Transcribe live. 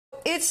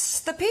It's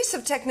the piece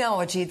of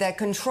technology that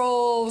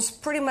controls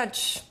pretty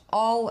much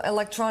all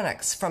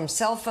electronics, from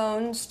cell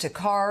phones to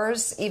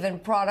cars, even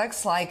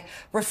products like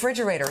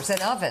refrigerators and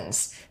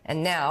ovens.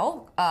 And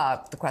now,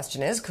 the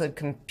question is, could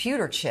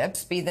computer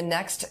chips be the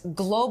next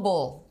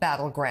global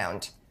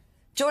battleground?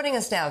 Joining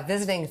us now,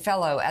 visiting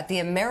fellow at the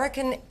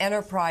American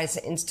Enterprise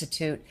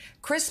Institute,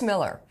 Chris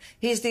Miller.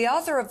 He's the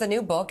author of the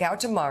new book out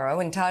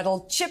tomorrow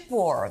entitled Chip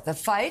War, The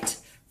Fight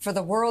for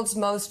the World's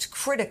Most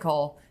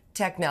Critical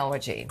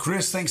Technology.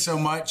 Chris, thanks so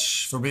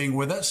much for being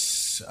with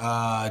us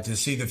to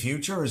see the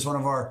future. As one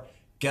of our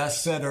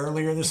guests said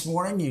earlier this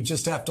morning, you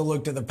just have to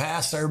look to the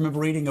past. I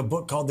remember reading a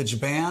book called The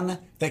Japan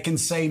That Can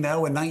Say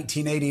No in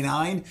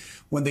 1989,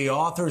 when the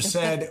author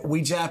said,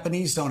 we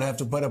Japanese don't have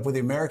to put up with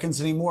the Americans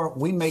anymore.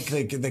 We make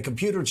the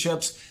computer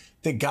chips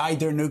that guide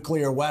their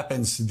nuclear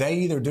weapons. They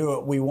either do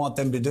what we want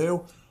them to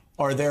do,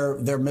 or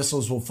their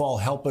missiles will fall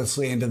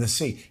helplessly into the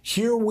sea.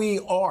 Here we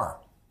are,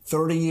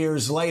 30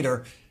 years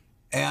later,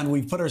 and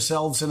we've put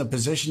ourselves in a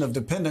position of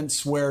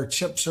dependence where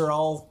chips are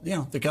all,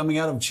 they're coming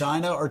out of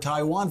China or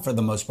Taiwan for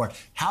the most part.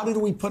 How did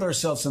we put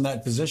ourselves in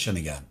that position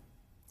again?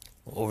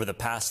 Over the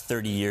past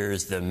 30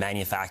 years, the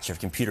manufacture of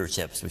computer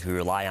chips, which we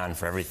rely on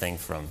for everything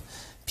from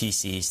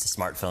PCs to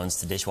smartphones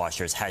to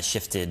dishwashers, has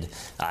shifted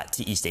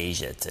to East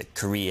Asia, to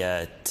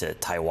Korea, to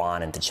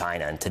Taiwan, and to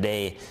China. And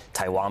today,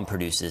 Taiwan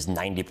produces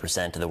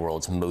 90% of the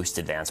world's most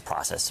advanced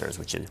processors,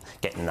 which you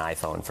get in an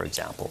iPhone, for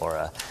example, or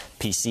a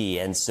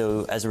PC. And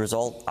so, as a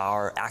result,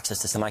 our access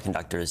to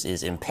semiconductors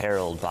is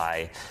imperiled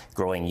by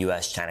growing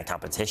U.S.-China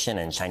competition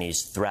and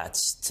Chinese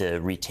threats to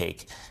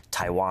retake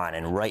Taiwan.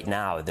 And right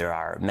now, there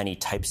are many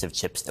types of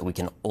chips that we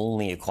can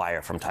only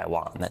acquire from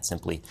Taiwan that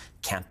simply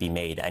can't be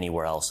made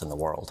anywhere else in the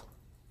world.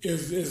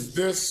 Is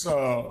this,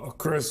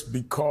 Chris,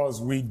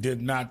 because we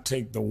did not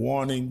take the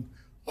warning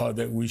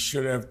that we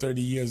should have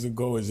 30 years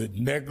ago? Is it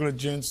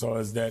negligence, or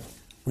is that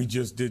we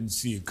just didn't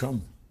see it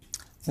coming?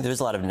 There's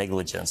a lot of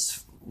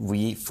negligence.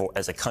 We,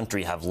 as a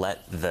country, have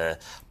let the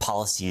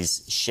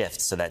policies shift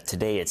so that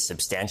today it's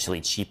substantially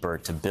cheaper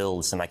to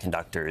build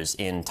semiconductors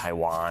in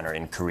Taiwan or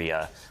in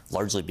Korea,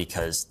 largely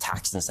because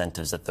tax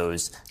incentives that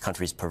those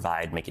countries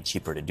provide make it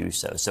cheaper to do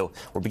so. So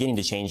we're beginning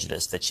to change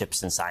this. The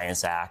CHIPS and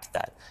Science Act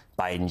that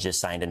Biden just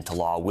signed into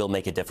law will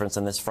make a difference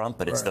on this front,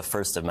 but it's the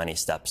first of many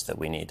steps that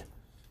we need.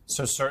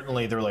 So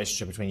certainly the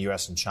relationship between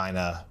U.S. and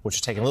China, which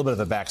is taking a little bit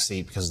of a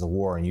backseat because of the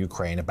war in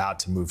Ukraine, about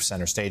to move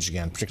center stage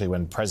again, particularly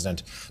when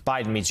President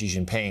Biden meets Xi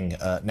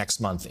Jinping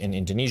next month in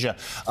Indonesia.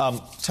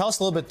 Tell us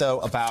a little bit, though,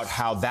 about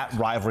how that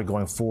rivalry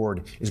going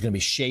forward is going to be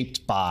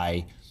shaped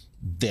by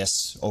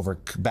this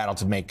battle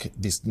to make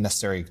these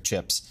necessary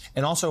chips,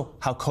 and also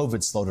how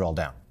COVID slowed it all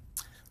down.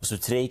 So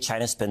today,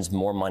 China spends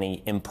more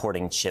money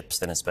importing chips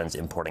than it spends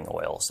importing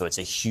oil. So it's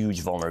a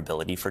huge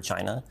vulnerability for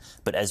China.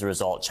 But as a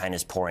result, China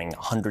is pouring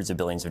hundreds of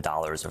billions of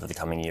dollars over the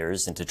coming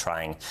years into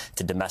trying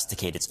to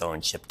domesticate its own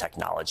chip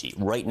technology.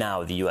 Right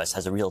now, the U.S.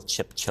 has a real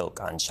chip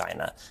choke on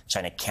China.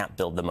 China can't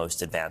build the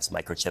most advanced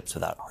microchips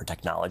without our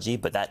technology,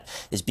 but that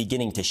is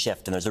beginning to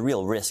shift. And there's a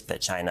real risk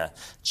that China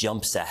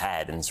jumps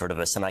ahead in sort of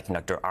a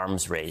semiconductor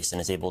arms race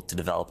and is able to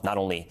develop not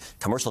only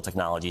commercial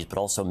technologies, but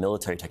also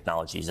military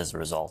technologies as a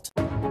result.